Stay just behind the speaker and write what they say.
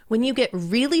When you get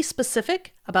really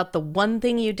specific about the one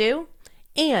thing you do,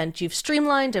 and you've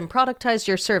streamlined and productized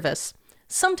your service,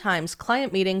 sometimes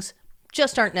client meetings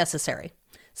just aren't necessary.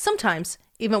 Sometimes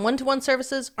even one-to-one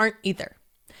services aren't either.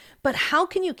 But how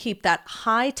can you keep that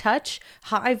high touch,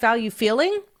 high value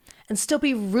feeling and still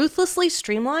be ruthlessly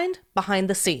streamlined behind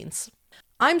the scenes?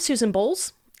 I'm Susan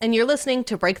Bowles, and you're listening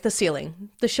to Break the Ceiling,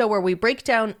 the show where we break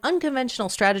down unconventional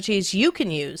strategies you can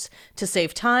use to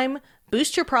save time,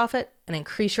 boost your profit, and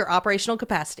increase your operational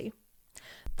capacity.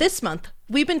 This month,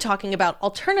 we've been talking about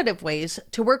alternative ways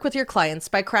to work with your clients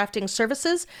by crafting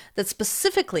services that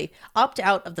specifically opt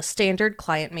out of the standard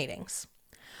client meetings.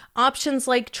 Options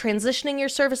like transitioning your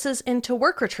services into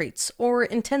work retreats or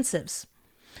intensives,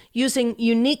 using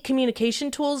unique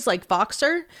communication tools like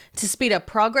Voxer to speed up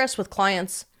progress with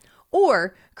clients,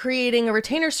 or creating a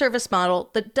retainer service model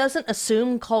that doesn't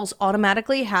assume calls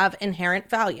automatically have inherent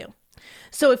value.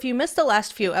 So if you missed the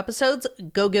last few episodes,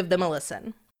 go give them a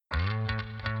listen.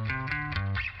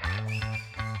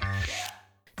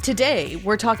 Today,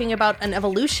 we're talking about an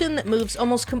evolution that moves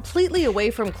almost completely away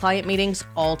from client meetings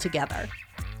altogether.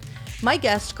 My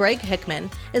guest, Greg Hickman,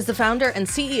 is the founder and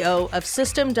CEO of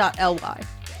System.ly.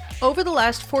 Over the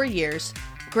last 4 years,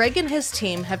 Greg and his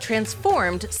team have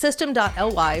transformed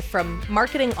System.ly from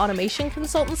marketing automation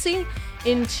consultancy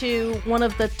into one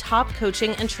of the top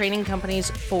coaching and training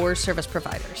companies for service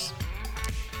providers.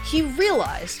 He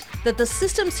realized that the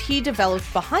systems he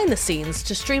developed behind the scenes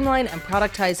to streamline and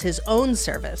productize his own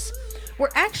service were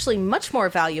actually much more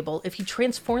valuable if he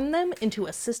transformed them into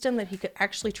a system that he could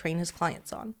actually train his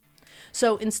clients on.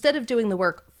 So instead of doing the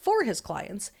work for his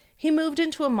clients, he moved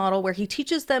into a model where he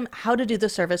teaches them how to do the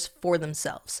service for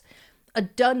themselves. A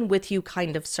done-with-you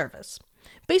kind of service.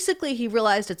 Basically, he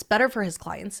realized it's better for his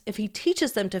clients if he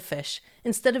teaches them to fish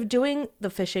instead of doing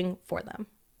the fishing for them.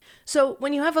 So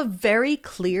when you have a very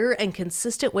clear and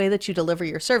consistent way that you deliver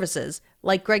your services,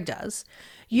 like Greg does,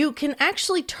 you can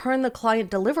actually turn the client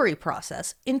delivery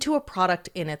process into a product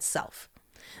in itself.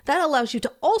 That allows you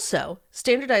to also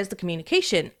standardize the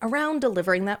communication around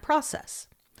delivering that process.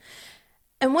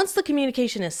 And once the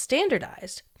communication is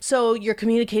standardized, so you're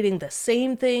communicating the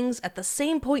same things at the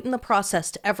same point in the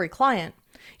process to every client,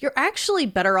 you're actually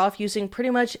better off using pretty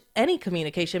much any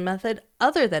communication method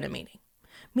other than a meeting.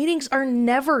 Meetings are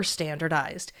never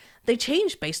standardized. They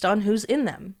change based on who's in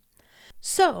them.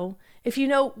 So, if you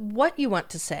know what you want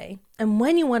to say and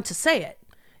when you want to say it,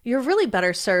 you're really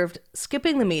better served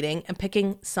skipping the meeting and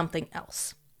picking something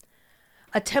else.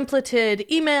 A templated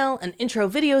email, an intro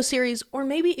video series, or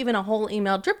maybe even a whole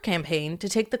email drip campaign to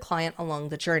take the client along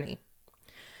the journey.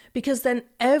 Because then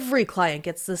every client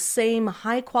gets the same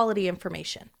high quality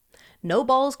information. No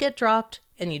balls get dropped,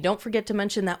 and you don't forget to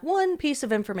mention that one piece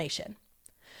of information.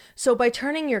 So by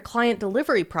turning your client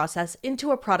delivery process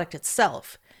into a product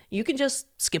itself, you can just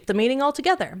skip the meeting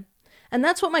altogether. And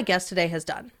that's what my guest today has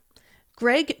done.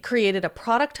 Greg created a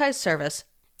productized service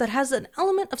that has an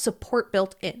element of support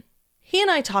built in. He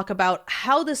and I talk about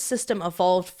how this system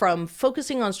evolved from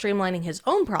focusing on streamlining his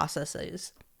own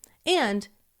processes and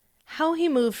how he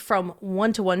moved from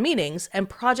one-to-one meetings and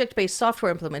project-based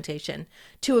software implementation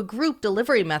to a group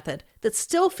delivery method that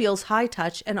still feels high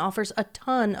touch and offers a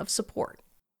ton of support.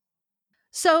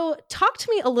 So talk to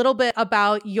me a little bit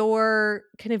about your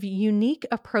kind of unique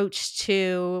approach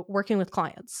to working with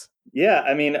clients. Yeah,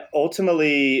 I mean,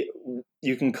 ultimately,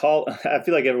 you can I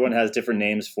feel like everyone has different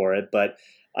names for it, but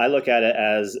I look at it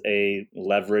as a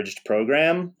leveraged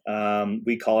program.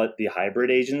 We call it the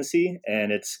hybrid agency,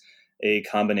 and it's a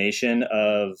combination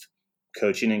of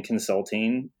coaching and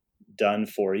consulting done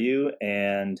for you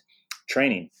and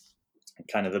training.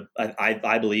 Kind of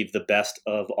I believe the best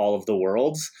of all of the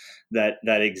worlds that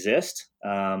exist.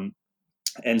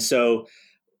 And so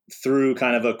through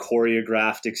kind of a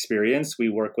choreographed experience, we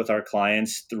work with our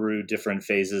clients through different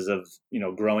phases of,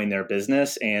 growing their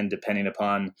business, and depending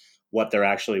upon what they're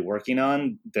actually working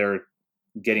on, they're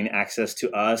getting access to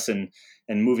us and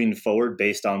moving forward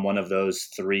based on one of those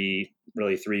three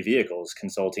vehicles: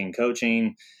 consulting,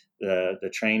 coaching,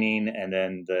 the training, and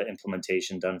then the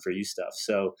implementation done for you stuff.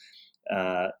 So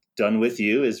done with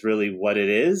you is really what it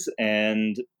is.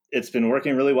 And it's been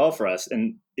working really well for us.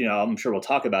 And, I'm sure we'll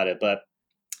talk about it, but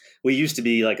we used to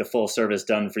be like a full service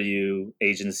done for you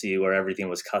agency where everything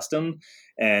was custom.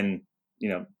 And,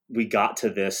 we got to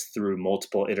this through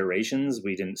multiple iterations.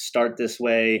 We didn't start this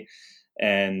way.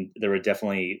 And there were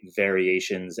definitely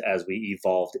variations as we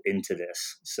evolved into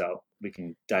this. So we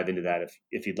can dive into that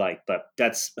if you'd like, but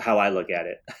that's how I look at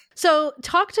it. So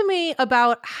talk to me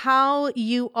about how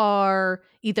you are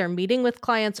either meeting with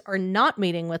clients or not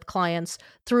meeting with clients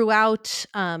throughout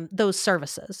those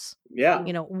services. Yeah.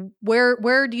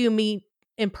 Where do you meet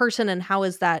in person, and how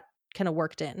is that kind of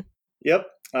worked in? Yep.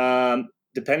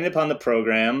 Depending upon the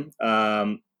program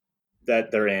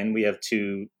that they're in, we have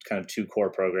two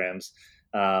core programs.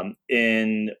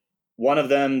 In one of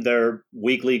them, they're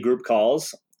weekly group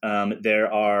calls.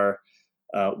 There are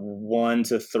 1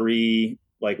 to 3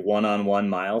 like one-on-one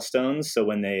milestones. So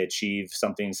when they achieve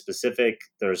something specific,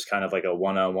 there's kind of like a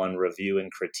one-on-one review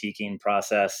and critiquing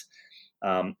process.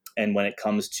 And when it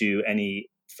comes to any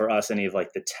of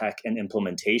like the tech and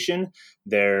implementation,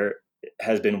 there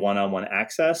has been one-on-one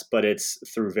access, but it's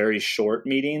through very short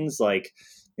meetings, like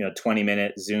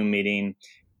 20-minute Zoom meeting,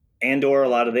 or a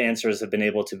lot of the answers have been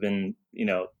able to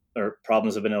or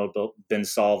problems have been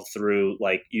solved through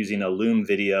like using a Loom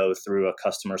video through a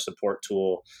customer support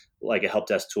tool, like a help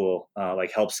desk tool,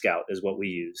 like Help Scout is what we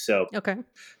use. So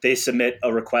they submit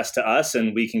a request to us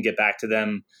and we can get back to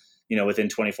them, within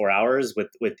 24 hours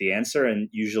with the answer. And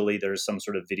usually there's some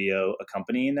sort of video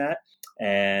accompanying that.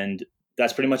 And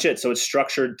that's pretty much it. So it's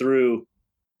structured through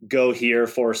go here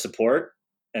for support.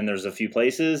 And there's a few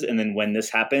places. And then when this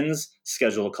happens,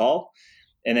 schedule a call.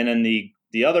 And then in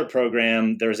the other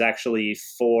program, there's actually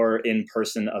 4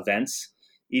 in-person events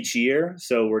each year.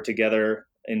 So we're together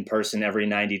in person every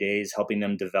 90 days, helping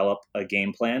them develop a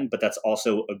game plan, but that's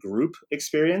also a group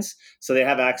experience. So they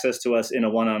have access to us in a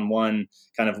one-on-one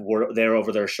kind of, we're there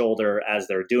over their shoulder as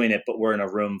they're doing it, but we're in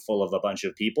a room full of a bunch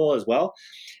of people as well,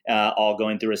 all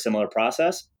going through a similar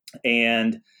process.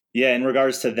 And yeah, in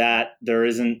regards to that, there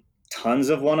isn't tons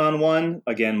of one-on-one,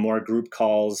 again, more group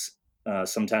calls.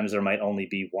 Sometimes there might only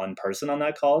be one person on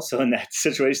that call. So in that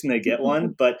situation, they get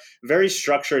one, but very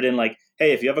structured in like,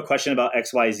 hey, if you have a question about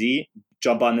XYZ,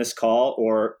 jump on this call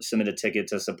or submit a ticket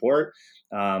to support.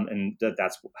 And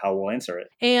that's how we'll answer it.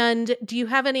 And do you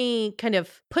have any kind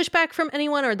of pushback from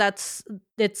anyone, or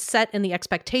it's set in the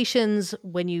expectations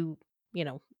when you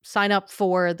sign up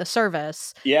for the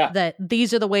service? Yeah. That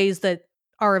these are the ways that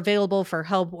are available for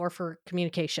help or for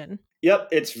communication? Yep,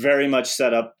 it's very much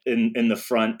set up in the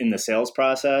front in the sales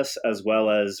process, as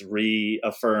well as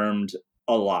reaffirmed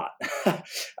a lot.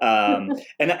 And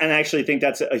I actually think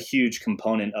that's a huge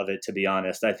component of it, to be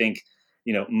honest. I think,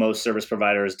 most service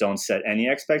providers don't set any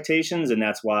expectations, and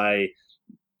that's why,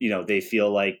 they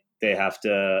feel like they have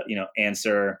to,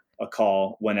 answer a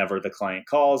call whenever the client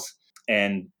calls.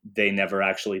 And they never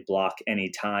actually block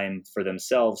any time for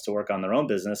themselves to work on their own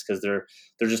business because they're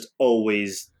just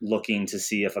always looking to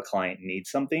see if a client needs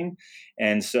something.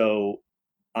 And so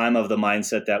I'm of the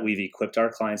mindset that we've equipped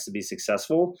our clients to be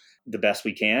successful the best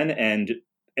we can. And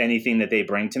anything that they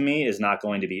bring to me is not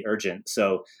going to be urgent.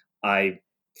 So I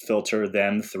filter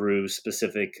them through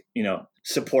specific,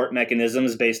 support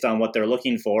mechanisms based on what they're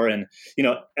looking for. And,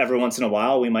 every once in a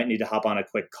while, we might need to hop on a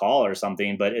quick call or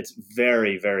something, but it's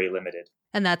very, very limited.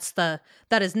 And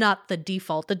that is not the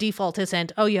default. The default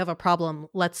isn't, oh, you have a problem,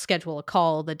 let's schedule a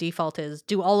call. The default is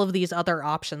do all of these other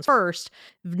options first.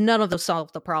 If none of those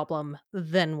solve the problem,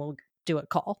 then we'll do a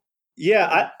call.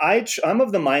 Yeah, I'm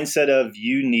of the mindset of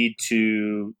you need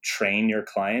to train your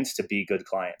clients to be good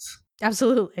clients.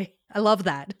 Absolutely. I love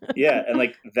that. Yeah. And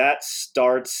like that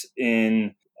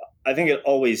I think it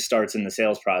always starts in the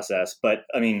sales process, but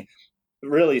I mean,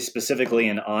 really specifically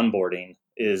in onboarding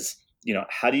is,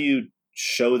 how do you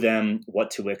show them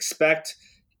what to expect,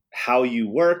 how you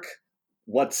work,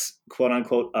 what's quote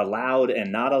unquote allowed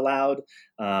and not allowed.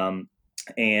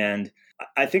 And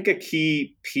I think a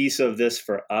key piece of this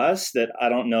for us that I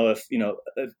don't know if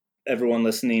everyone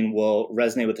listening will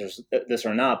resonate with this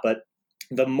or not, but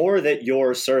the more that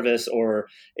your service or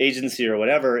agency or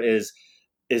whatever is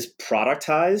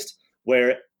productized,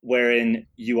 wherein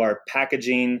you are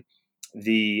packaging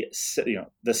the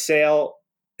sale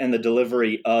and the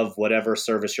delivery of whatever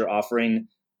service you're offering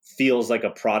feels like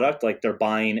a product, like they're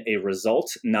buying a result,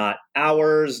 not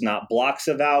hours, not blocks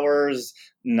of hours,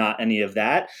 not any of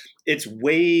that. It's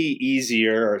way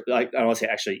easier. I don't want to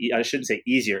say actually, I shouldn't say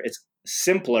easier. It's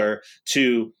simpler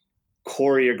to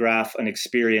choreograph an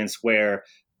experience where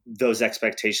those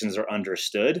expectations are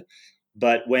understood.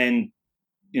 But when,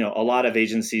 a lot of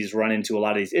agencies run into a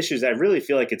lot of these issues, I really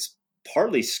feel like it's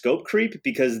partly scope creep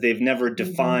because they've never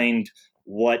defined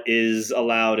what is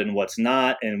allowed and what's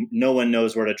not, and no one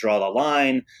knows where to draw the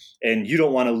line, and you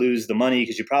don't want to lose the money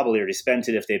because you probably already spent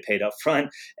it if they paid up front,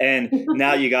 and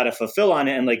now you got to fulfill on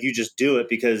it, and like you just do it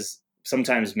because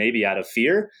sometimes maybe out of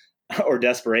fear, or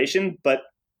desperation. But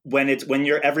when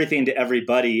you're everything to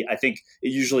everybody, I think it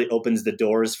usually opens the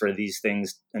doors for these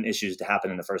things and issues to happen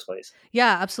in the first place.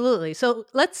 Yeah, absolutely. So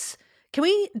can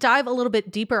we dive a little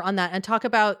bit deeper on that and talk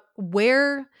about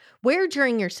where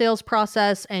during your sales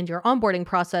process and your onboarding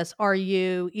process are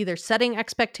you either setting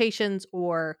expectations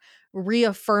or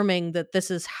reaffirming that this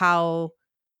is how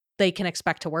they can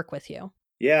expect to work with you?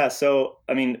 Yeah. So,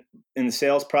 I mean, in the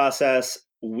sales process,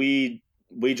 we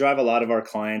drive a lot of our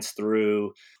clients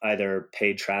through either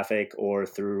paid traffic or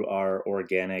through our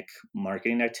organic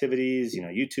marketing activities,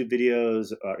 YouTube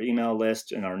videos, our email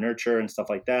list, and our nurture and stuff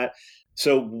like that.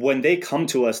 So when they come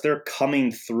to us, they're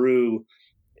coming through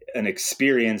an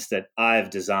experience that I've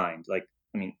designed. Like,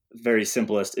 I mean, very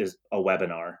simplest is a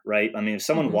webinar, right? I mean, if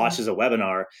someone watches a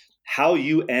webinar, how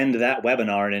you end that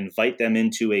webinar and invite them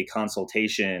into a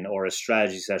consultation or a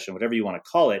strategy session, whatever you want to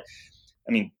call it,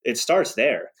 I mean, it starts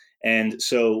there. And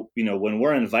so, when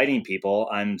we're inviting people,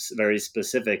 I'm very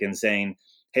specific in saying,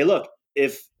 hey, look,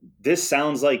 if this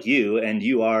sounds like you and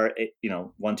you are,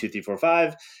 1, 2, 3, 4,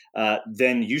 5,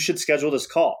 then you should schedule this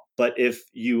call. But if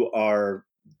you are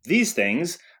these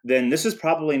things, then this is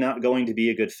probably not going to be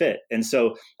a good fit. And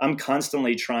so I'm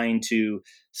constantly trying to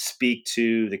speak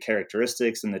to the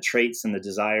characteristics and the traits and the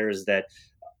desires that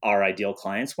our ideal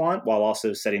clients want, while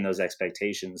also setting those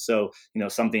expectations. So,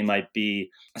 something might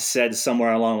be said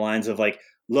somewhere along the lines of like,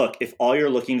 look, if all you're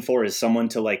looking for is someone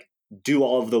to like do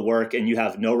all of the work and you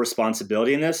have no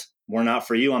responsibility in this, we're not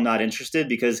for you. I'm not interested,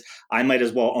 because I might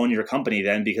as well own your company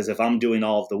then, because if I'm doing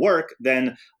all of the work,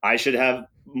 then I should have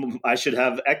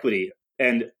equity.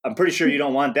 And I'm pretty sure you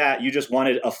don't want that. You just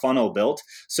wanted a funnel built.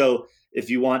 So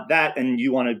if you want that and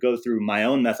you want to go through my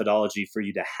own methodology for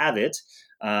you to have it,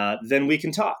 then we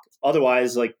can talk.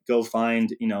 Otherwise, like, go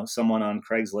find, someone on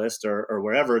Craigslist or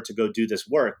wherever to go do this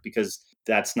work, because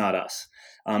that's not us.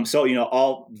 So,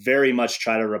 I'll very much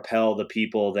try to repel the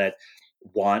people that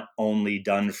want only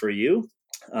done for you.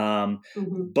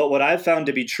 But what I've found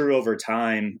to be true over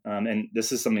time, and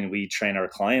this is something we train our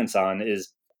clients on,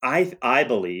 is I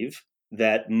believe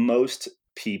that most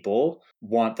people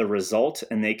want the result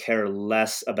and they care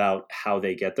less about how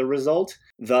they get the result.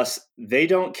 Thus, they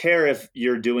don't care if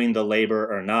you're doing the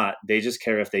labor or not. They just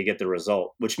care if they get the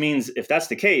result, which means if that's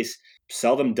the case,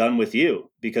 sell them done with you,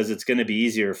 because it's going to be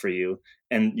easier for you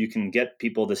and you can get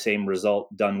people the same result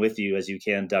done with you as you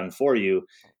can done for you,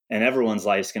 and everyone's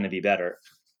life's going to be better.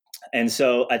 And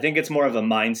so I think it's more of a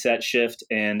mindset shift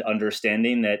and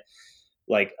understanding that,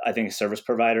 like, I think service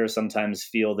providers sometimes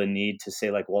feel the need to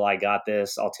say like, well, I got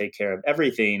this, I'll take care of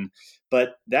everything.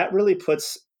 But that really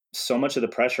puts so much of the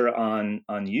pressure on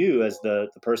you as the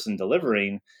person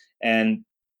delivering. And,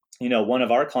 one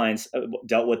of our clients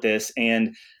dealt with this,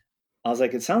 and I was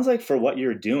like, it sounds like for what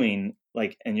you're doing,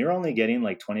 like, and you're only getting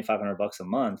like $2,500 a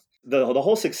month, the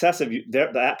whole success of you,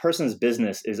 that person's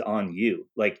business is on you.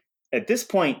 Like, at this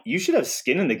point, you should have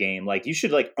skin in the game. Like, you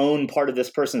should like own part of this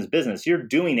person's business. You're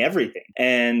doing everything.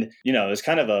 And, it was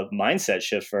kind of a mindset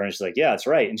shift for her. And she's like, yeah, that's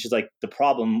right. And she's like, the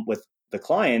problem with the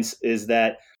clients is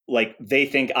that, like, they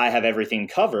think I have everything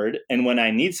covered. And when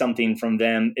I need something from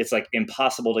them, it's like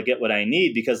impossible to get what I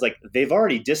need, because like they've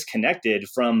already disconnected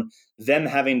from them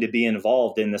having to be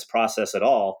involved in this process at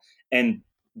all. And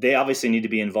they obviously need to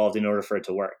be involved in order for it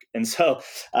to work. And so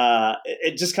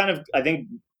it just kind of, I think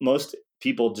most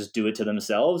people just do it to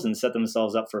themselves and set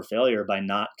themselves up for failure by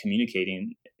not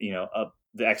communicating,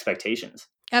 the expectations.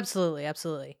 Absolutely.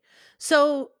 Absolutely.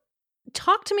 So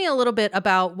talk to me a little bit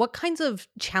about what kinds of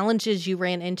challenges you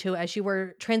ran into as you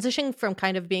were transitioning from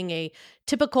kind of being a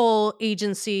typical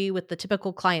agency with the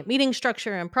typical client meeting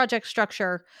structure and project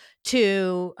structure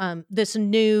to this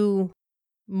new,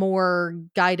 more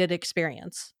guided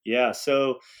experience. Yeah.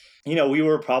 So, we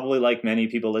were probably like many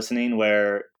people listening,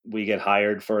 where we get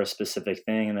hired for a specific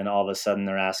thing, and then all of a sudden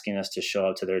they're asking us to show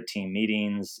up to their team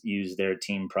meetings, use their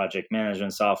team project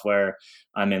management software.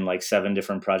 I'm in like 7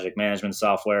 different project management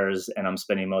softwares, and I'm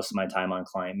spending most of my time on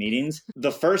client meetings.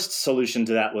 The first solution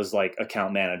to that was like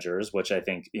account managers, which I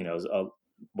think, is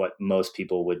what most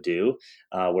people would do,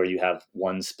 where you have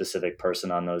one specific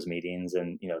person on those meetings,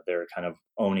 and they're kind of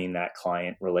owning that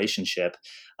client relationship.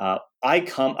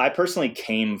 I personally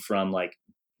came from like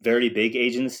very big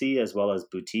agency as well as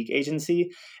boutique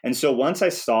agency, and so once I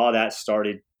saw that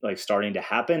starting to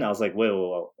happen, I was like,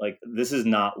 whoa, like, this is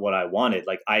not what I wanted.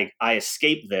 Like, I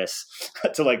escaped this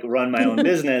to like run my own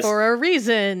business for a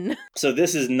reason. So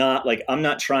this is not like, I'm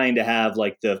not trying to have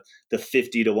like the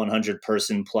 50 to 100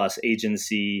 person plus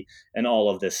agency and all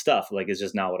of this stuff. Like, it's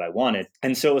just not what I wanted.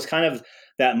 And so it was kind of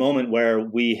that moment where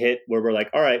we're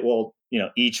like, all right, well,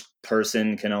 each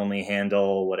person can only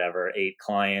handle whatever 8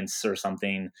 clients or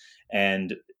something.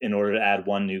 And in order to add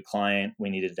one new client, we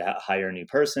needed to hire a new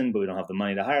person, but we don't have the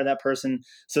money to hire that person.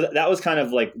 So that was kind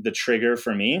of like the trigger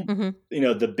for me.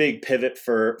 The big pivot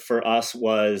for us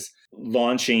was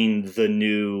launching the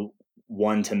new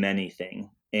one-to-many thing.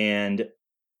 And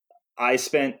I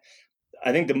think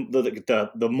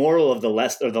the moral of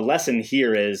the lesson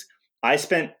here is I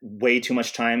spent way too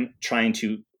much time trying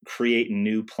to create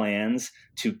new plans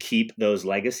to keep those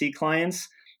legacy clients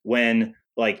when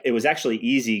it was actually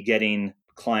easy getting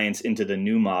clients into the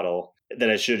new model,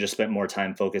 that I should have just spent more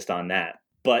time focused on that.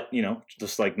 But,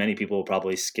 just like many people were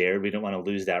probably scared, we didn't want to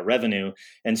lose that revenue.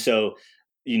 And so,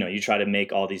 you try to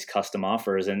make all these custom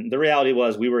offers. And the reality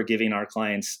was we were giving our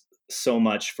clients so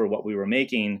much for what we were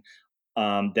making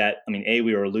that,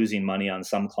 we were losing money on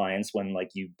some clients when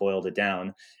you boiled it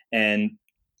down. And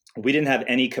we didn't have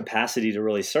any capacity to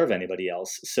really serve anybody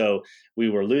else. So we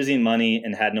were losing money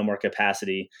and had no more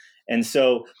capacity. And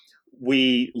so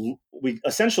we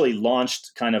essentially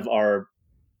launched kind of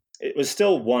it was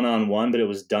still one-on-one, but it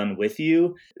was done with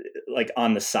you,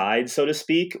 on the side, so to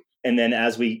speak. And then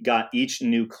as we got each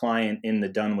new client in the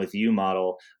done with you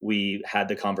model, we had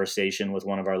the conversation with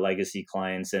one of our legacy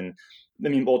clients. And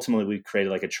ultimately we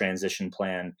created a transition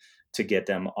plan to get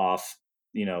them off,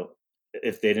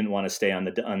 if they didn't want to stay on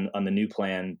the new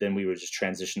plan, then we would just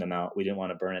transition them out. We didn't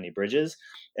want to burn any bridges.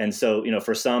 And so,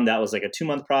 for some, that was a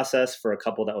 2-month process. For a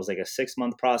couple, that was a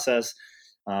 6-month process.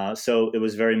 So it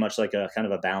was very much a kind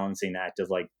of a balancing act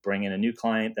of bring in a new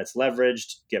client that's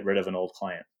leveraged, get rid of an old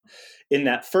client. In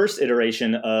that first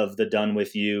iteration of the done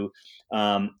with you,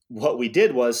 what we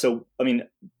did was,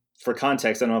 for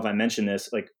context, I don't know if I mentioned this,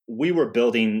 we were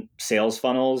building sales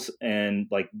funnels and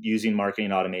using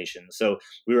marketing automation. So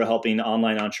we were helping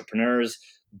online entrepreneurs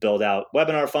build out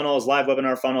webinar funnels, live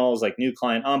webinar funnels, new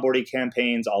client onboarding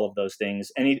campaigns, all of those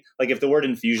things. And if the word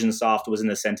Infusionsoft was in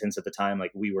the sentence at the time,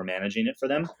 we were managing it for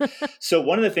them. So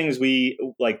one of the things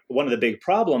one of the big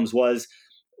problems was,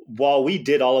 while we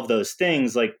did all of those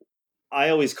things, I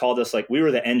always called us we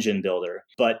were the engine builder,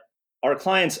 but our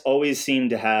clients always seemed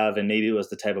to have, and maybe it was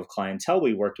the type of clientele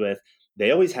we worked with,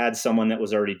 they always had someone that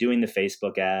was already doing the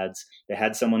Facebook ads. They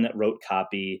had someone that wrote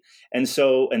copy. And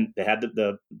they had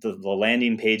the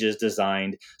landing pages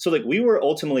designed. So we were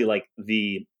ultimately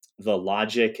the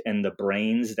logic and the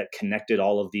brains that connected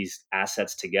all of these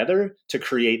assets together to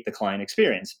create the client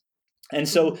experience. And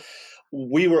so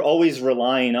we were always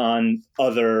relying on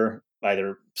other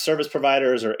either service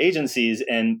providers or agencies.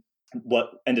 And what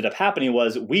ended up happening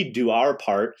was we'd do our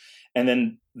part, and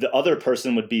then the other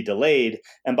person would be delayed.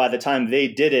 And by the time they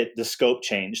did it, the scope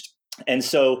changed. And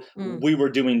so we were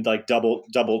doing double,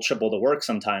 triple the work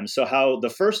sometimes. So how the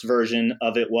first version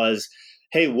of it was,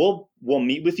 hey, we'll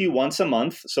meet with you once a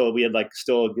month. So we had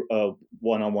still a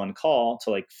one-on-one call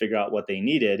to figure out what they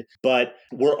needed, but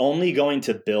we're only going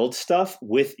to build stuff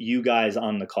with you guys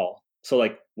on the call. So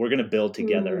we're going to build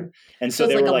together. And so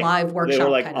they were live workshop, they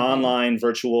were online,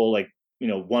 virtual,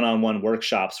 one-on-one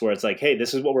workshops where it's hey,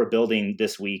 this is what we're building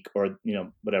this week or,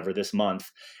 whatever, this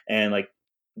month. And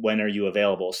when are you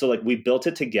available? So we built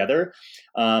it together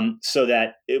so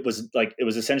that it was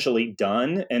essentially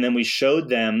done. And then we showed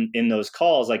them in those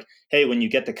calls, hey, when you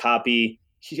get the copy,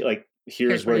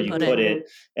 here's where you put it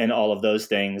and all of those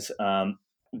things.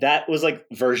 That was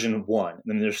version 1.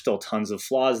 There's still tons of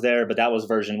flaws there, but that was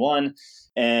version 1.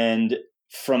 And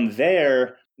from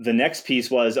there, the next piece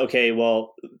was, okay,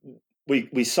 well,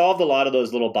 we solved a lot of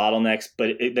those little bottlenecks,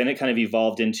 but then it kind of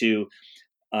evolved into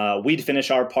we'd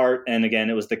finish our part. And again,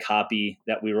 it was the copy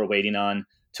that we were waiting on.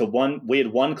 We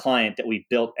had one client that we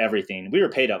built everything. We were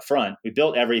paid up front. We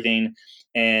built everything,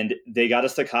 and they got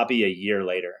us the copy a year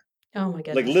later. Oh my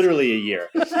goodness. Literally a year.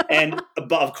 And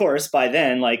but of course, by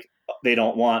then, they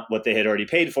don't want what they had already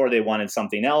paid for. They wanted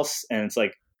something else. And it's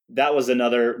there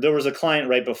was a client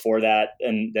right before that,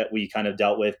 and that we kind of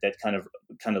dealt with that kind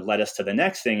of led us to the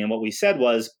next thing. And what we said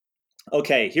was,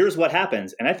 okay, here's what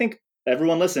happens. And I think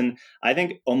everyone listen, I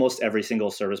think almost every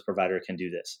single service provider can do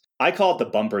this. I call it the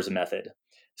bumpers method.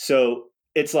 So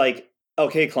it's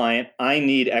okay, client, I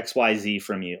need XYZ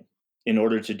from you in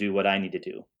order to do what I need to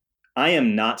do. I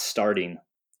am not starting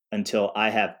until I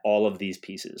have all of these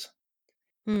pieces.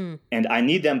 And I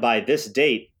need them by this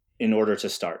date in order to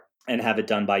start and have it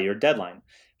done by your deadline.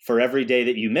 For every day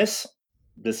that you miss,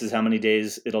 this is how many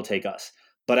days it'll take us.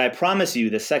 But I promise you,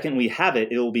 the second we have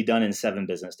it, it will be done in 7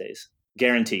 business days,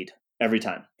 guaranteed, every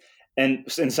time. And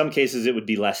in some cases, it would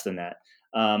be less than that.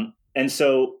 And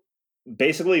so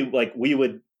basically, we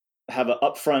would have an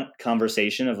upfront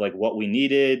conversation of what we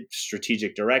needed,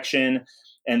 strategic direction.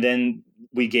 And then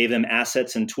we gave them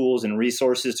assets and tools and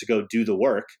resources to go do the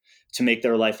work to make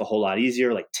their life a whole lot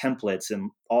easier, like templates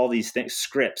and all these things,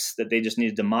 scripts that they just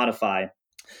needed to modify.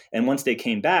 And once they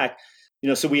came back,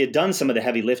 so we had done some of the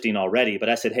heavy lifting already, but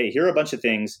I said, hey, here are a bunch of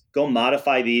things, go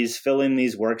modify these, fill in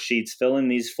these worksheets, fill in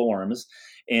these forms,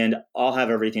 and I'll have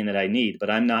everything that I need,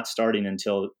 but I'm not starting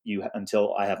until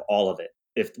I have all of it.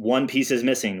 If one piece is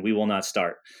missing, we will not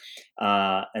start.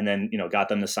 And then, got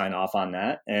them to sign off on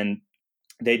that, and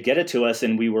they'd get it to us,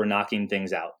 and we were knocking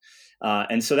things out.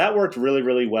 And so that worked really,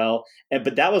 really well.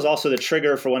 But that was also the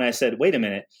trigger for when I said, wait a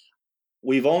minute,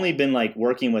 we've only been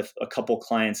working with a couple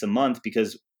clients a month,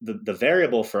 because the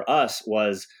variable for us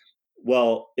was,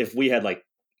 well, if we had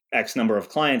X number of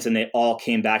clients and they all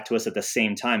came back to us at the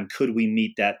same time, could we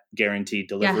meet that guaranteed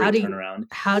delivery turnaround?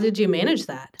 How did you manage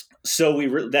that? So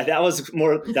that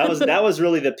was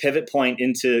really the pivot point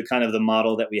into kind of the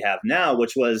model that we have now,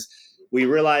 which was, we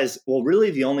realized, well,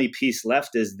 really the only piece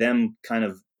left is them kind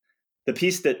of, the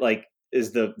piece that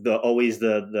is always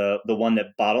the one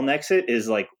that bottlenecks it is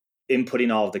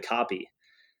inputting all of the copy.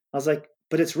 I was like,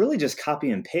 but it's really just copy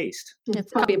and paste.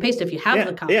 It's copy and paste if you have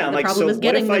the copy. Yeah, the problem is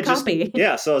getting the copy.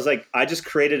 So I was like, I just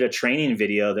created a training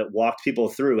video that walked people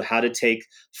through how to take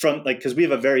from because we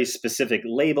have a very specific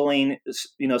labeling,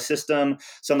 system.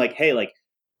 So I'm like, hey,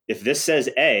 if this says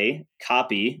A,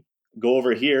 copy, go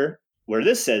over here where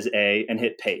this says A and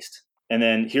hit paste. And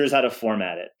then here's how to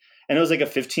format it. And it was a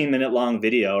 15-minute long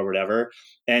video or whatever.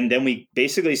 And then we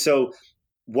basically,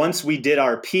 once we did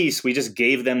our piece, we just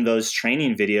gave them those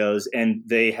training videos, and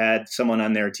they had someone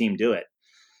on their team do it.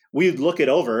 We'd look it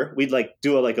over. We'd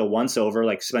do a once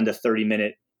over, spend a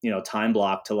 30-minute, time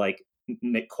block to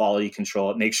make quality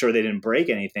control it, make sure they didn't break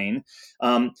anything.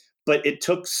 But it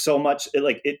took so much,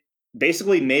 it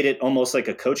basically made it almost like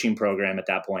a coaching program at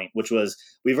that point, which was,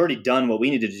 we've already done what we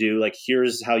needed to do.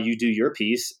 Here's how you do your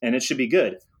piece, and it should be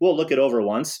good. We'll look it over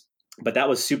once, but that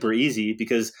was super easy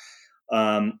because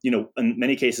in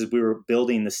many cases we were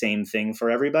building the same thing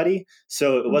for everybody.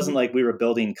 So it wasn't like we were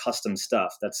building custom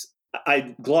stuff.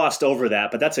 I glossed over that,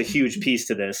 but that's a huge piece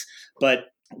to this. But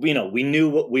we knew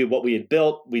what we had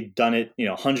built. We'd done it,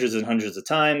 hundreds and hundreds of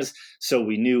times. So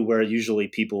we knew where usually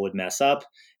people would mess up,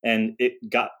 and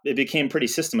it became pretty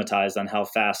systematized on how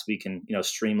fast we can,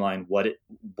 streamline what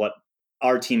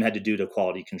our team had to do to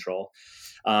quality control.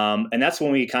 And that's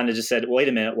when we kind of just said, wait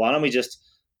a minute, why don't we just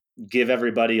give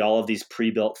everybody all of these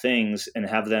pre-built things and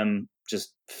have them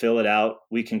just fill it out.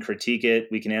 We can critique it.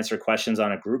 We can answer questions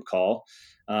on a group call.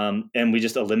 And we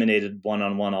just eliminated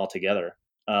one-on-one altogether,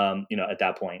 at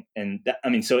that point. And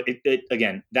so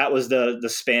again, that was the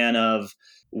span of,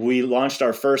 we launched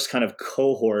our first kind of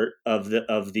cohort of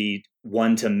the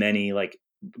one-to-many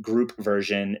group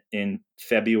version in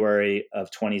February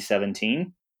of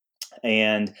 2017.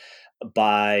 And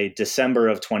by December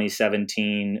of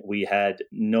 2017, we had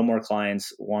no more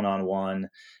clients one-on-one,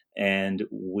 and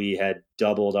we had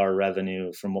doubled our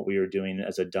revenue from what we were doing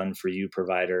as a done-for-you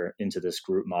provider into this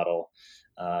group model.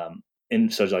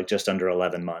 Just under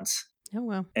 11 months. Oh,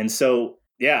 wow. And so,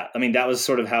 that was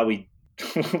sort of how we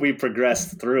we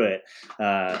progressed through it.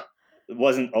 It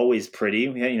wasn't always pretty.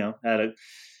 We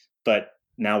but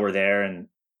now we're there, and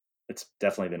it's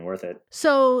definitely been worth it.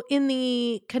 So in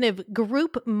the kind of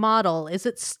group model, is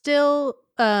it still,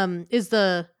 is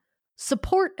the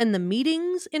support and the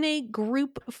meetings in a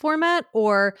group format,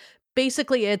 or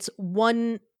basically it's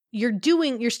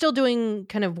you're still doing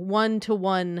kind of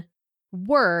one-to-one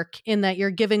work in that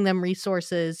you're giving them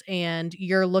resources and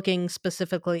you're looking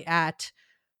specifically at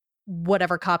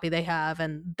whatever copy they have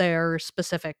and their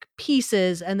specific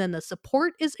pieces, and then the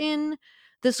support is in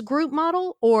this group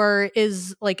model? Or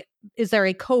is there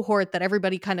a cohort that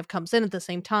everybody kind of comes in at the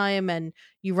same time and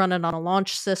you run it on a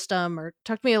launch system? Or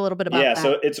talk to me a little bit about that.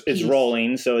 So it's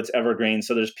rolling, so it's evergreen.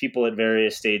 So there's people at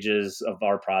various stages of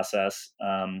our process.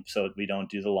 So we don't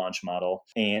do the launch model.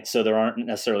 And so there aren't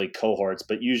necessarily cohorts,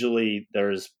 but usually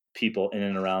there's people in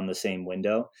and around the same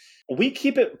window. We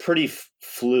keep it pretty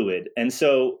fluid. And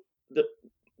so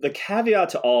the caveat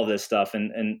to all of this stuff,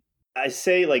 and I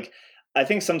say I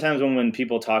think sometimes when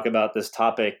people talk about this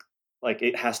topic,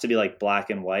 it has to be black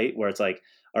and white, where it's all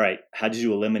right, how did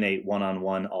you eliminate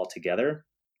one-on-one altogether,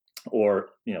 or,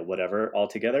 whatever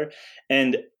altogether?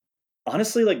 And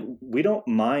honestly, we don't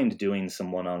mind doing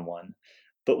some one-on-one,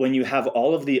 but when you have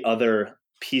all of the other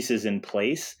pieces in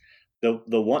place, the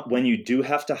one, when you do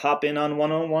have to hop in on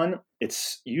one-on-one,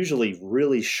 it's usually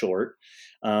really short.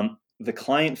 The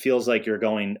client feels like you're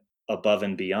going above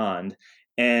and beyond,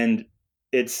 and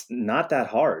it's not that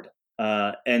hard.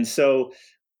 And so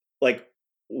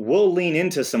we'll lean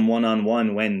into some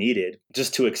one-on-one when needed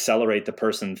just to accelerate the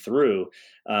person through.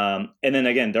 And then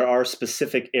again, there are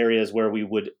specific areas where we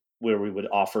would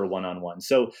offer one-on-one.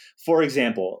 So for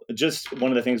example, just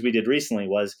one of the things we did recently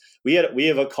was we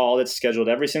have a call that's scheduled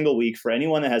every single week for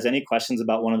anyone that has any questions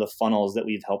about one of the funnels that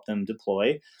we've helped them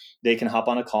deploy. They can hop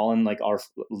on a call and like our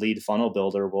lead funnel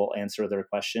builder will answer their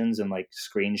questions and like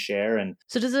screen share. And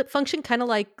so does it function kind of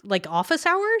like office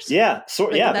hours? Yeah. So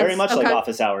like yeah, very much like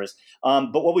office hours.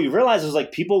 But what we realized was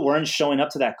like people weren't showing up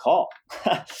to that call.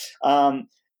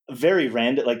 Very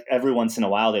random, like every once in a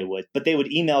while they would, but they would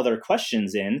email their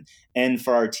questions in. And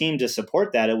for our team to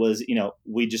support that, it was,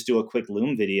 we just do a quick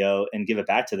Loom video and give it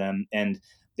back to them. And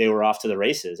they were off to the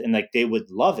races and like they would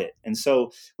love it. And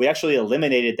so we actually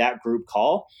eliminated that group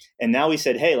call. And now we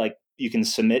said, hey, like you can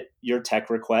submit your tech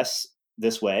requests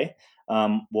this way.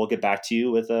 We'll get back to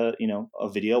you with a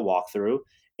video walkthrough,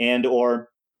 and or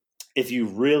if you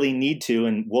really need to,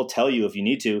 and we'll tell you if you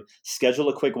need to, schedule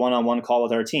a quick one-on-one call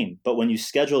with our team. But when you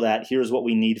schedule that, here's what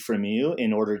we need from you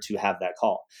in order to have that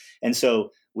call. And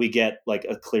so we get like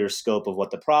a clear scope of what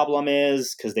the problem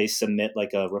is because they submit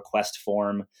like a request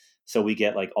form. So we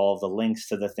get like all of the links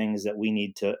to the things that we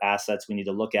need to, assets we need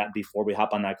to look at before we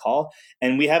hop on that call.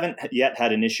 And we haven't yet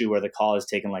had an issue where the call has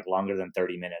taken like longer than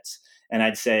 30 minutes. And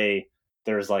I'd say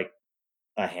there's like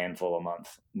a handful a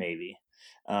month, maybe.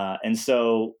 And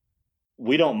so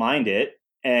we don't mind it,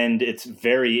 and it's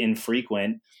very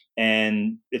infrequent,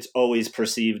 and it's always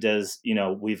perceived as,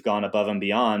 we've gone above and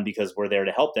beyond because we're there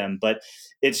to help them. But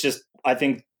it's just, I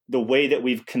think the way that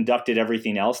we've conducted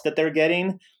everything else that they're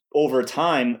getting over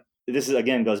time, this is,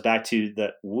 again, goes back to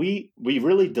that we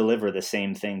really deliver the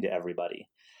same thing to everybody.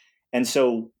 And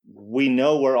so we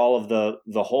know where all of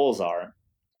the holes are.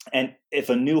 And if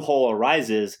a new hole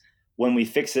arises, when we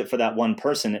fix it for that one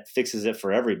person, it fixes it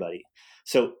for everybody.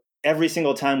 So every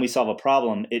single time we solve a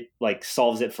problem, it like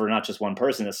solves it for not just one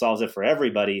person, it solves it for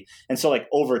everybody. And so like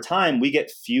over time, we get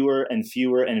fewer and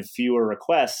fewer and fewer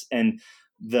requests. And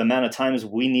the amount of times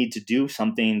we need to do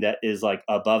something that is like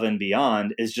above and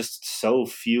beyond is just so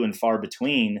few and far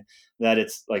between that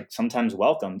it's like sometimes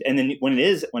welcomed. And then when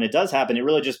it does happen, it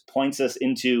really just points us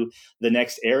into the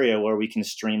next area where we can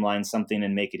streamline something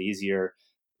and make it easier.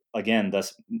 Again,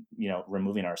 thus,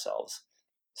 removing ourselves.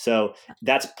 So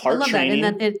that's part I love training.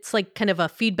 That. And then it's like kind of a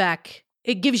feedback.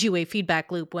 It gives you a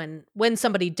feedback loop when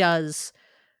somebody does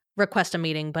request a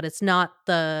meeting, but it's not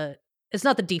the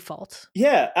default.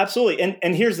 Yeah, absolutely.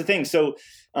 And here's the thing. So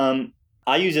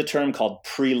I use a term called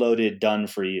preloaded done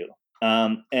for you.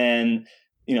 And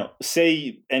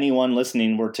say anyone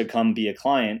listening were to come be a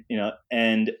client,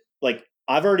 and like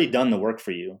I've already done the work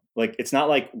for you. Like, it's not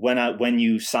like when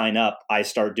you sign up, I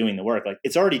start doing the work. Like,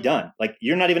 it's already done. Like,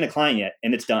 you're not even a client yet,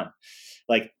 and it's done.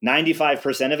 Like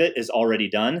 95% of it is already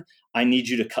done. I need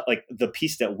you to cut, like the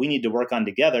piece that we need to work on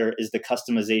together is the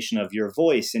customization of your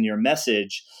voice and your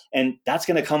message. And that's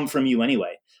going to come from you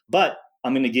anyway. But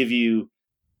I'm going to give you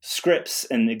scripts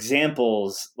and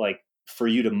examples like for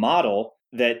you to model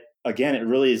that. Again, it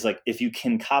really is like if you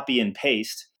can copy and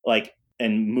paste, like,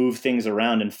 and move things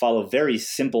around and follow very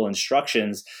simple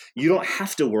instructions, you don't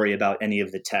have to worry about any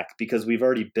of the tech because we've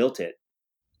already built it.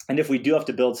 And if we do have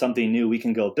to build something new, we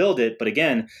can go build it. But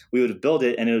again, we would have built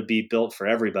it and it would be built for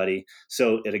everybody.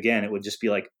 So it would just be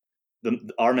like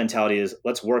our mentality is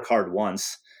let's work hard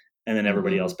once and then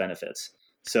everybody else benefits.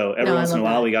 So every once in a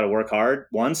while, we got to work hard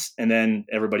once and then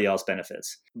everybody else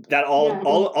benefits. That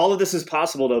all of this is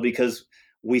possible though, because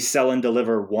we sell and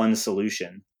deliver one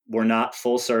solution. We're not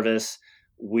full service.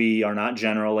 We are not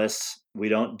generalists. We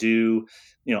don't do,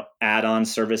 add-on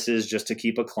services just to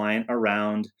keep a client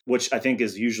around, which I think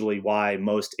is usually why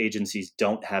most agencies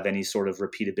don't have any sort of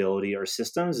repeatability or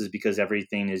systems, is because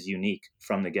everything is unique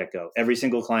from the get-go. Every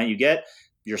single client you get,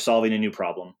 you're solving a new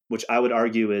problem, which I would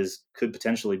argue could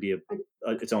potentially be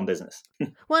its own business.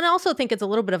 Well, and I also think it's a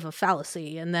little bit of a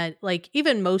fallacy in that, like,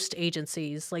 even most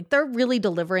agencies, like, they're really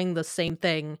delivering the same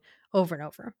thing over and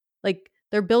over. Like,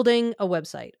 they're building a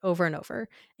website over and over,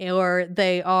 or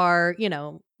they are,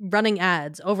 running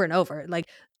ads over and over. Like,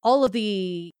 all of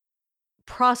the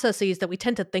processes that we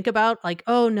tend to think about, like,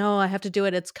 oh no, I have to do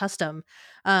it, it's custom.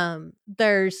 I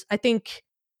think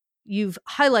you've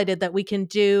highlighted that we can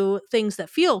do things that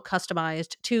feel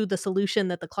customized to the solution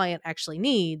that the client actually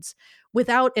needs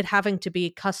without it having to be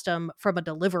custom from a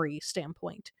delivery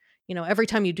standpoint. Every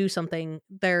time you do something,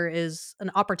 there is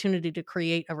an opportunity to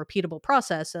create a repeatable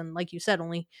process. And like you said,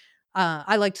 only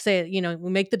I like to say, we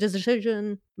make the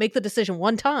decision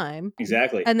one time.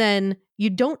 Exactly. And then you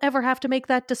don't ever have to make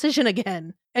that decision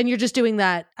again. And you're just doing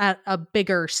that at a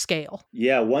bigger scale.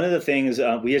 Yeah. One of the things,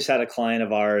 we just had a client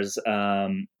of ours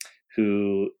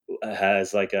who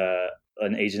has like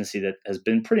an agency that has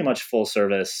been pretty much full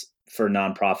service for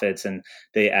nonprofits, and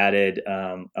they added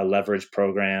a leverage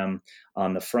program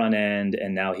on the front end,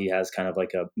 and now he has kind of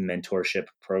like a mentorship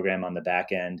program on the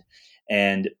back end.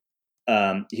 And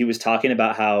he was talking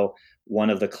about how one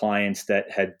of the clients that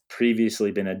had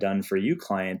previously been a done for you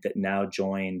client that now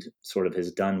joined sort of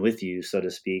his done with you, so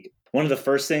to speak. One of the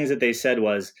first things that they said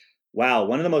was, wow,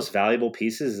 one of the most valuable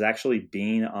pieces is actually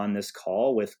being on this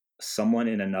call with someone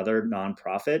in another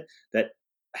nonprofit that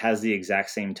has the exact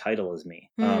same title as me.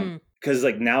 Because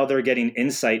like now they're getting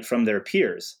insight from their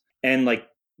peers, and like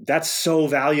that's so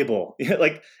valuable.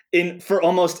 Like for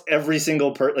almost every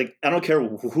single like I don't care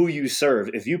who you serve,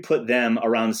 if you put them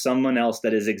around someone else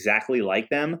that is exactly like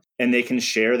them and they can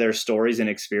share their stories and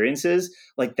experiences,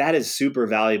 like that is super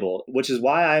valuable. Which is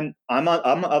why I'm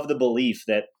of the belief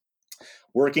that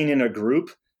working in a group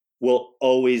will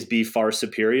always be far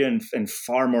superior and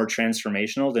far more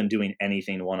transformational than doing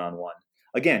anything one-on-one.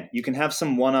 Again, you can have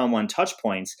some one-on-one touch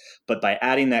points, but by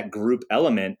adding that group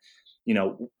element,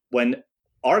 when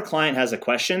our client has a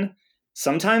question,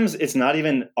 sometimes it's not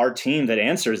even our team that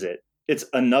answers it. It's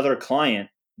another client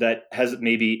that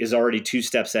is already 2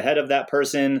 steps ahead of that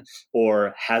person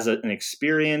or has an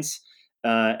experience.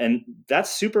 And that's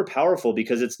super powerful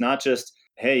because it's not just,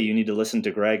 hey, you need to listen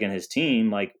to Greg and his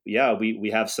team. Like, yeah,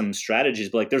 we have some strategies,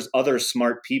 but like there's other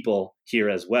smart people here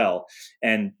as well,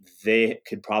 and they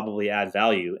could probably add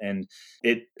value. And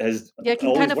it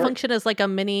can kind of function as like a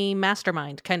mini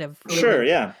mastermind kind of. Sure.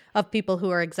 Yeah. Of people who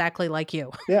are exactly like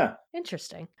you. Yeah.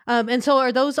 Interesting. And so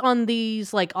are those on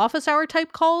these like office hour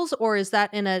type calls, or is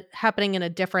that happening in a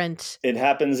different? It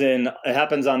happens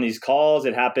on these calls.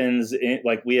 It happens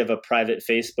like we have a private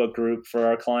Facebook group for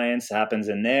our clients. It happens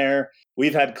in there.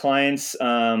 We've had clients,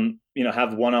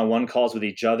 have one-on-one calls with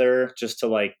each other just to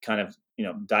like kind of,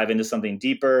 dive into something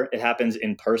deeper. It happens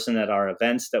in person at our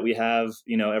events that we have,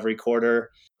 every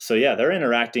quarter. So yeah, they're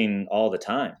interacting all the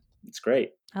time. It's great.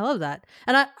 I love that.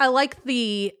 And I like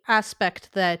the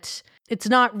aspect that it's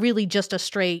not really just a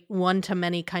straight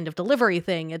one-to-many kind of delivery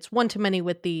thing. It's one-to-many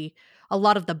with a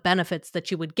lot of the benefits that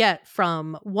you would get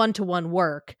from one-to-one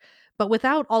work, but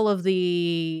without all of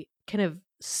the kind of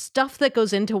stuff that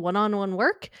goes into one-on-one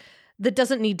work that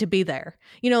doesn't need to be there.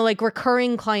 Like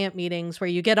recurring client meetings where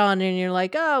you get on and you're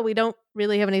like, oh, we don't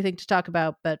really have anything to talk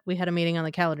about, but we had a meeting on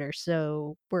the calendar,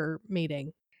 so we're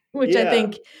meeting. Which I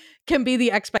think can be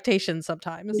the expectation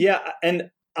sometimes. Yeah. And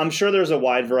I'm sure there's a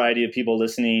wide variety of people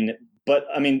listening, but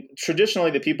I mean, traditionally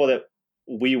the people that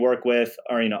we work with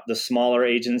are, the smaller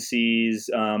agencies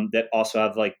that also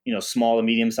have like, small and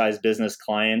medium-sized business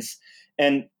clients.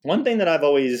 And one thing that I've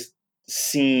always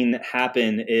seen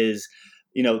happen is,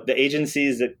 the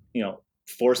agencies that,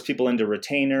 force people into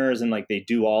retainers and like they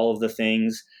do all of the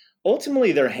things.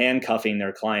 Ultimately, they're handcuffing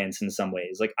their clients in some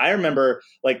ways. Like I remember,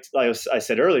 like I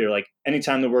said earlier, like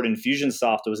anytime the word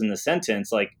Infusionsoft was in the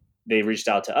sentence, like they reached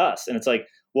out to us. And it's like,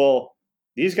 well,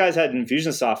 these guys had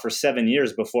Infusionsoft for 7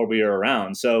 years before we were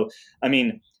around. So, I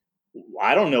mean,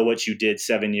 I don't know what you did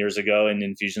 7 years ago in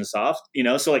Infusionsoft,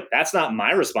 so like that's not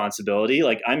my responsibility.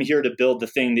 Like I'm here to build the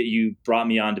thing that you brought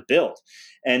me on to build.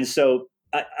 And so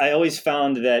I always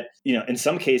found that, in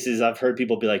some cases I've heard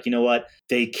people be like, you know what,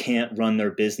 they can't run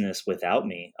their business without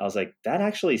me. I was like, that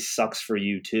actually sucks for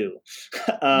you too.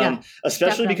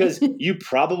 Especially definitely. Because you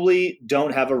probably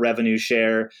don't have a revenue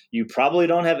share. You probably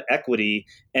don't have equity.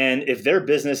 And if their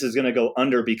business is going to go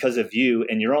under because of you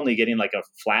and you're only getting like a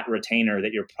flat retainer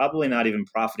that you're probably not even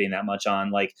profiting that much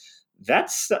on, like that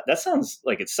sounds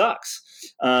like it sucks.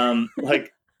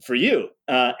 Like for you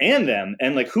and them,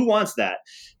 and like who wants that?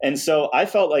 And so I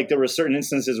felt like there were certain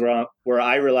instances where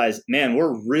I realized, man,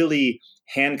 we're really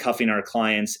handcuffing our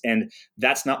clients, and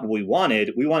that's not what we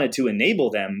wanted. We wanted to enable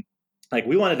them. Like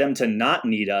we wanted them to not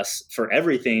need us for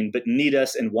everything, but need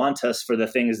us and want us for the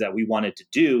things that we wanted to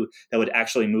do that would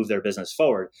actually move their business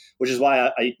forward, which is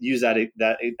why I use that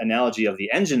analogy of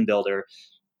the engine builder.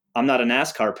 I'm not a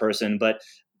NASCAR person, but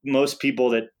most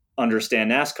people that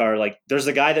understand NASCAR, like there's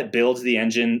a guy that builds the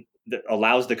engine that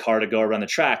allows the car to go around the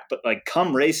track. But like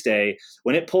come race day,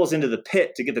 when it pulls into the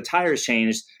pit to get the tires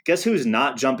changed, guess who's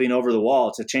not jumping over the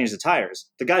wall to change the tires?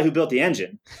 The guy who built the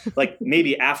engine. Like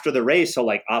maybe after the race, he'll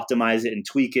like optimize it and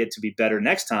tweak it to be better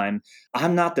next time.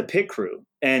 I'm not the pit crew.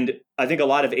 And I think a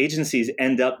lot of agencies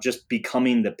end up just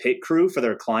becoming the pit crew for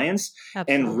their clients.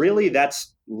 Absolutely. And really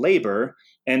that's labor.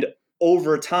 And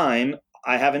over time,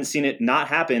 I haven't seen it not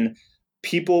happen.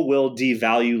 People will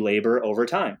devalue labor over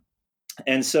time.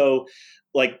 And so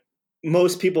like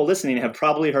most people listening have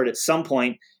probably heard at some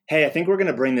point, hey, I think we're going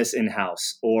to bring this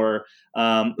in-house, or,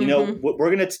 we're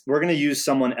going to use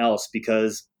someone else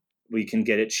because we can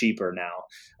get it cheaper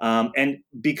now. And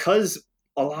because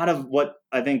a lot of what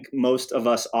I think most of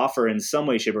us offer in some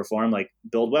way, shape, or form, like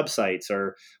build websites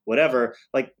or whatever,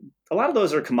 like a lot of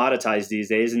those are commoditized these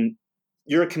days, and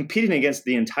you're competing against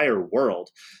the entire world.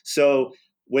 So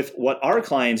with what our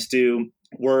clients do,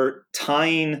 we're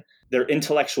tying their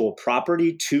intellectual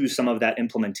property to some of that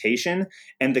implementation,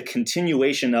 and the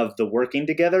continuation of the working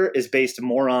together is based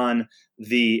more on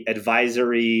the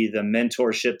advisory, the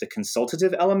mentorship, the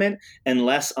consultative element, and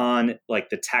less on like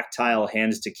the tactile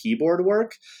hands to keyboard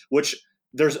work, which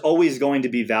there's always going to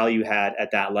be value had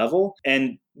at that level.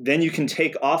 And then you can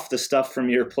take off the stuff from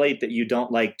your plate that you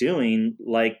don't like doing,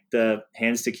 like the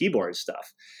hands to keyboard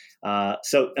stuff.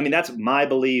 So, I mean, that's my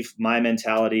belief, my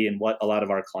mentality, and what a lot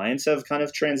of our clients have kind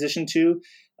of transitioned to.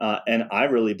 And I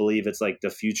really believe it's like the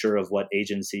future of what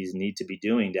agencies need to be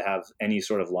doing to have any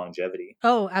sort of longevity.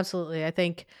 Oh, absolutely. I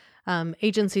think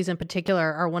agencies in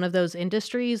particular are one of those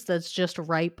industries that's just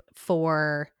ripe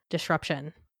for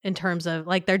disruption in terms of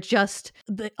like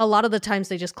a lot of the times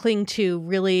they just cling to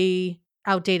really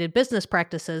outdated business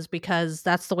practices because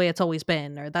that's the way it's always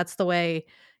been, or that's the way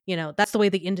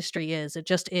the industry is. It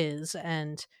just is.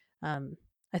 And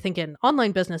I think in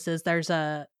online businesses, there's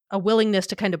a willingness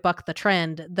to kind of buck the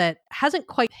trend that hasn't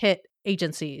quite hit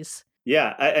agencies.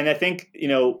 Yeah. And I think,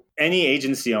 any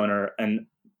agency owner, and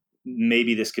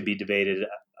maybe this could be debated,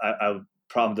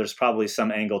 there's probably some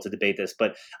angle to debate this,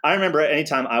 but I remember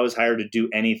anytime I was hired to do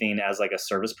anything as like a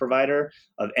service provider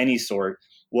of any sort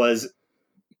was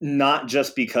not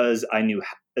just because I knew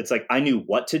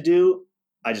what to do.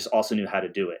 I just also knew how to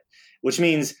do it, which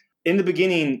means in the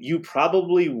beginning, you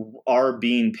probably are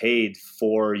being paid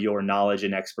for your knowledge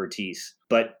and expertise,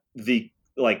 but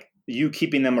you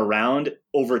keeping them around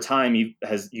over time,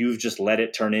 you've just let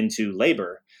it turn into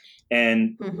labor.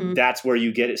 And that's where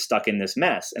you get it stuck in this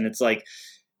mess. And it's like,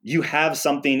 you have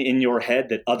something in your head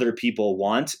that other people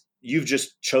want. You've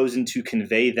just chosen to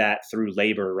convey that through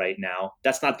labor right now.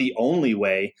 That's not the only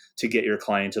way to get your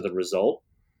client to the result.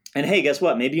 And hey, guess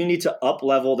what? Maybe you need to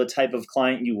up-level the type of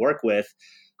client you work with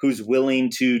who's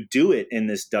willing to do it in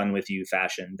this done with you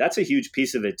fashion. That's a huge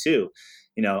piece of it too.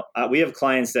 We have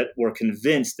clients that were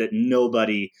convinced that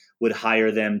nobody would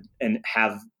hire them and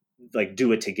have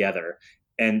do it together.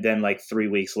 And then 3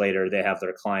 weeks later, they have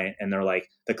their client and they're like,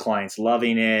 the client's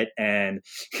loving it. And,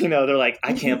 they're like,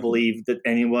 I can't believe that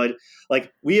anyone,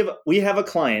 we have a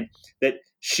client that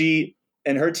she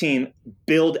and her team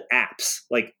build apps,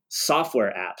 like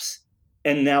software apps.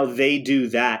 And now they do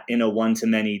that in a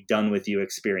one-to-many done with you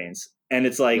experience. And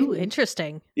it's like, ooh,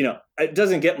 interesting. It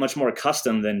doesn't get much more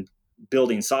custom than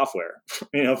building software,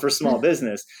 for small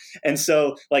business. And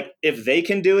so if they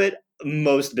can do it,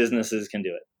 most businesses can do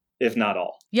it, if not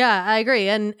all. Yeah, I agree.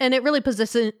 And it really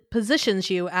positions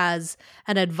you as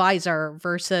an advisor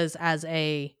versus as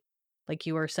like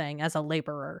you were saying, as a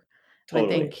laborer.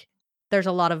 Totally. I think there's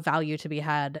a lot of value to be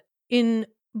had in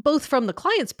both from the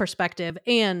client's perspective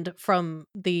and from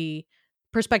the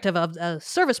perspective of a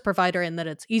service provider, in that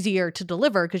it's easier to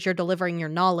deliver because you're delivering your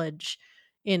knowledge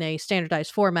in a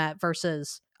standardized format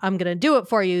versus I'm going to do it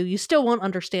for you. You still won't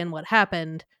understand what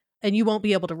happened and you won't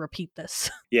be able to repeat this.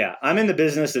 Yeah. I'm in the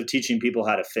business of teaching people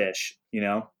how to fish,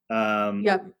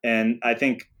 Yep. And I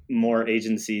think more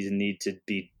agencies need to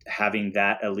be having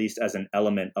that at least as an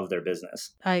element of their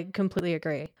business. I completely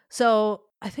agree. So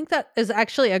I think that is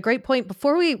actually a great point.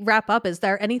 Before we wrap up, is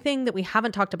there anything that we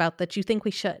haven't talked about that you think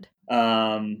we should?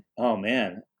 Oh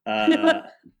man.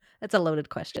 That's a loaded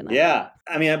question. Yeah.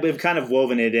 I mean, we've kind of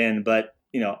woven it in, but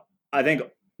I think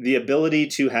the ability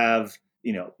to have,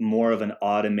 more of an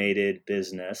automated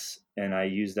business, and I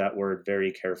use that word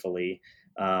very carefully.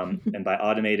 And by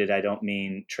automated, I don't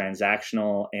mean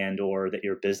transactional or that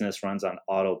your business runs on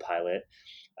autopilot.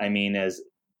 I mean, as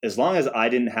long as I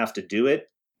didn't have to do it,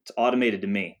 it's automated to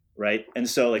me. Right. And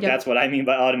so Yep. That's what I mean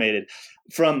by automated,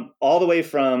 from all the way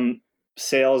from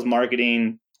sales,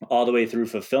 marketing, all the way through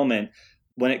fulfillment.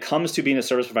 When it comes to being a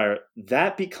service provider,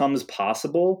 that becomes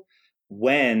possible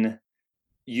when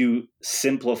you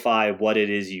simplify what it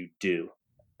is you do.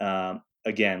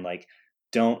 Again,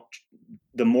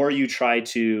 the more you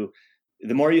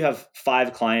have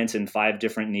 5 clients in 5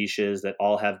 different niches that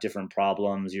all have different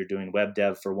problems. You're doing web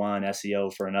dev for one,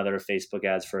 SEO for another, Facebook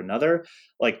ads for another.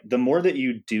 The more that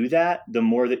you do that, the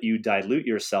more that you dilute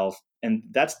yourself. And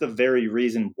that's the very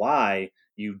reason why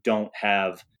you don't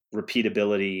have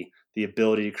repeatability, the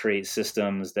ability to create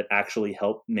systems that actually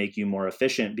help make you more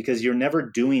efficient, because you're never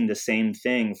doing the same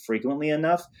thing frequently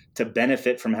enough to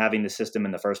benefit from having the system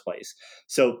in the first place.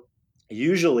 So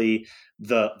usually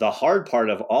the hard part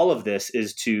of all of this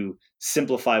is to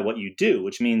simplify what you do,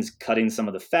 which means cutting some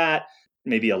of the fat,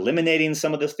 maybe eliminating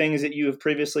some of the things that you have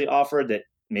previously offered that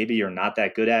maybe you're not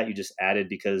that good at. You just added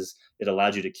because it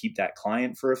allowed you to keep that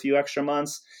client for a few extra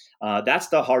months. That's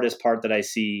the hardest part that I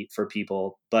see for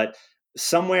people. But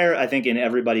somewhere, I think in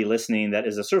everybody listening that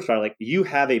is a service provider, like you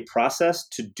have a process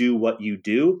to do what you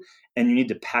do, and you need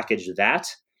to package that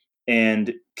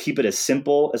and keep it as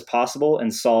simple as possible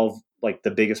and solve like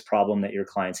the biggest problem that your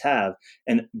clients have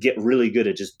and get really good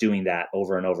at just doing that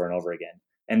over and over and over again.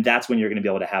 And that's when you're going to be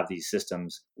able to have these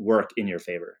systems work in your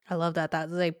favor. I love that. That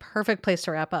is a perfect place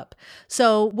to wrap up.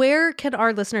 So where can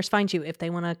our listeners find you if they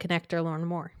want to connect or learn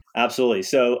more? Absolutely.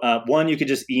 So one, you could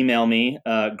just email me,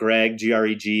 Greg,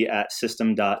 Greg at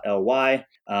system.ly.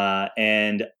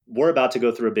 And we're about to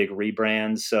go through a big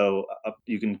rebrand. So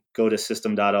you can go to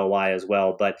system.ly as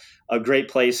well. But a great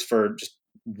place for just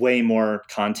way more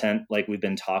content like we've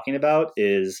been talking about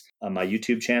is my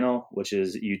YouTube channel, which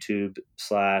is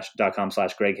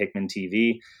youtube.com/Greg Hickman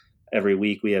TV. Every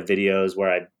week we have videos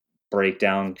where I break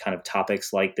down kind of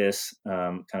topics like this,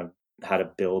 kind of how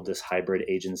to build this hybrid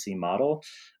agency model,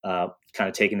 kind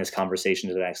of taking this conversation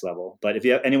to the next level. But if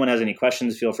anyone has any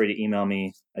questions, feel free to email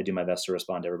me. I do my best to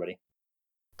respond to everybody.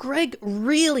 Greg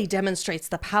really demonstrates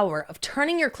the power of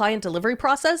turning your client delivery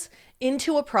process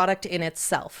into a product in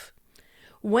itself.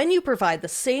 When you provide the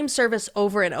same service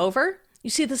over and over, you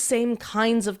see the same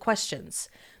kinds of questions.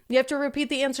 You have to repeat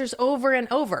the answers over and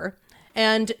over.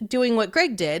 And doing what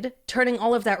Greg did, turning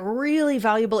all of that really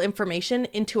valuable information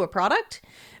into a product,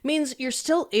 means you're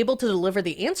still able to deliver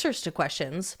the answers to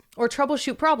questions or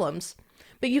troubleshoot problems,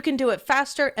 but you can do it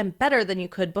faster and better than you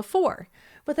could before,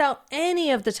 without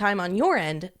any of the time on your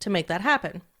end to make that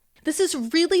happen. This is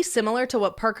really similar to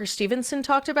what Parker Stevenson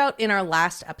talked about in our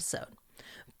last episode.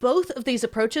 Both of these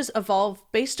approaches evolve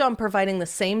based on providing the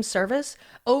same service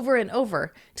over and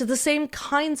over to the same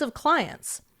kinds of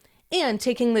clients, and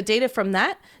taking the data from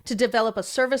that to develop a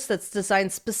service that's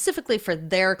designed specifically for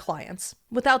their clients,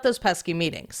 without those pesky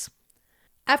meetings.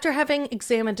 After having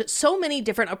examined so many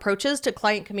different approaches to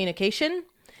client communication,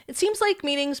 it seems like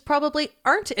meetings probably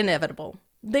aren't inevitable.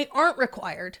 They aren't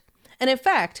required. And in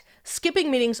fact,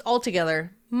 skipping meetings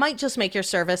altogether might just make your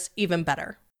service even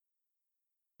better.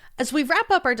 As we wrap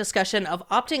up our discussion of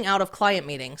opting out of client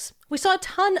meetings, we saw a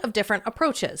ton of different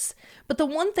approaches, but the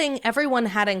one thing everyone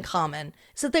had in common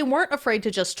is that they weren't afraid to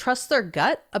just trust their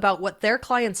gut about what their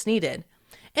clients needed,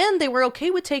 and they were okay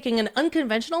with taking an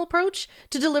unconventional approach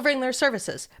to delivering their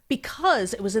services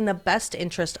because it was in the best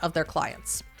interest of their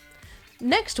clients.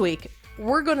 Next week,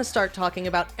 we're going to start talking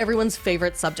about everyone's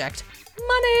favorite subject,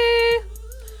 money!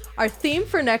 Our theme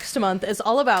for next month is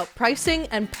all about pricing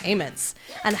and payments,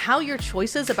 and how your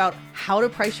choices about how to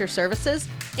price your services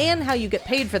and how you get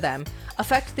paid for them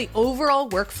affect the overall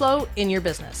workflow in your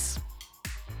business.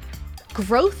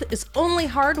 Growth is only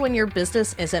hard when your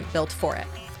business isn't built for it.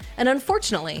 And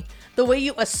unfortunately, the way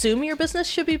you assume your business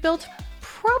should be built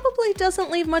probably doesn't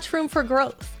leave much room for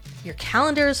growth. Your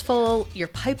calendar is full, your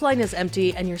pipeline is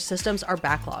empty, and your systems are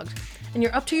backlogged, and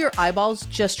you're up to your eyeballs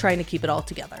just trying to keep it all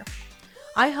together.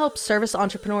 I help service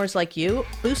entrepreneurs like you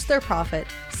boost their profit,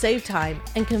 save time,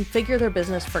 and configure their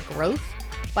business for growth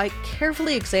by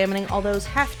carefully examining all those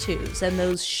have-tos and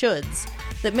those shoulds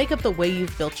that make up the way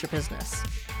you've built your business.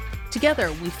 Together,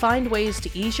 we find ways to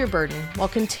ease your burden while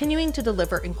continuing to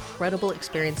deliver incredible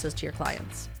experiences to your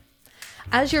clients.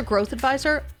 As your growth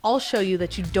advisor, I'll show you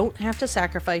that you don't have to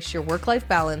sacrifice your work-life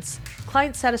balance,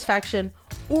 client satisfaction,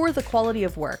 or the quality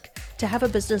of work to have a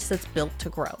business that's built to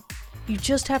grow. You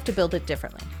just have to build it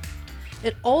differently.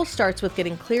 It all starts with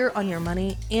getting clear on your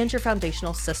money and your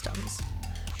foundational systems.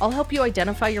 I'll help you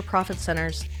identify your profit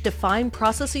centers, define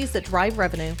processes that drive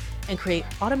revenue, and create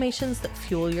automations that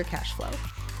fuel your cash flow.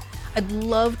 I'd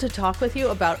love to talk with you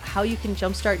about how you can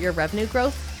jumpstart your revenue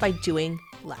growth by doing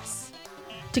less.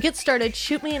 To get started,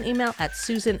 shoot me an email at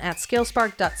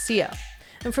susan@scalespark.co.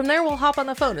 And from there, we'll hop on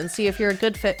the phone and see if you're a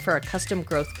good fit for a custom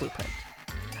growth blueprint.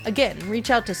 Again,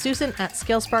 reach out to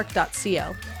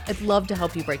susan@scalespark.co. I'd love to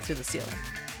help you break through the ceiling.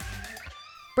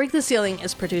 Break the Ceiling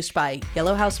is produced by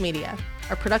Yellow House Media.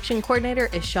 Our production coordinator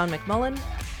is Sean McMullen.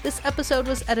 This episode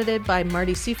was edited by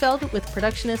Marty Seafeld with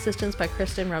production assistance by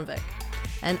Kristen Rumvik.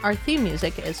 And our theme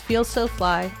music is Feel So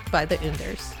Fly by the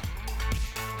Unders.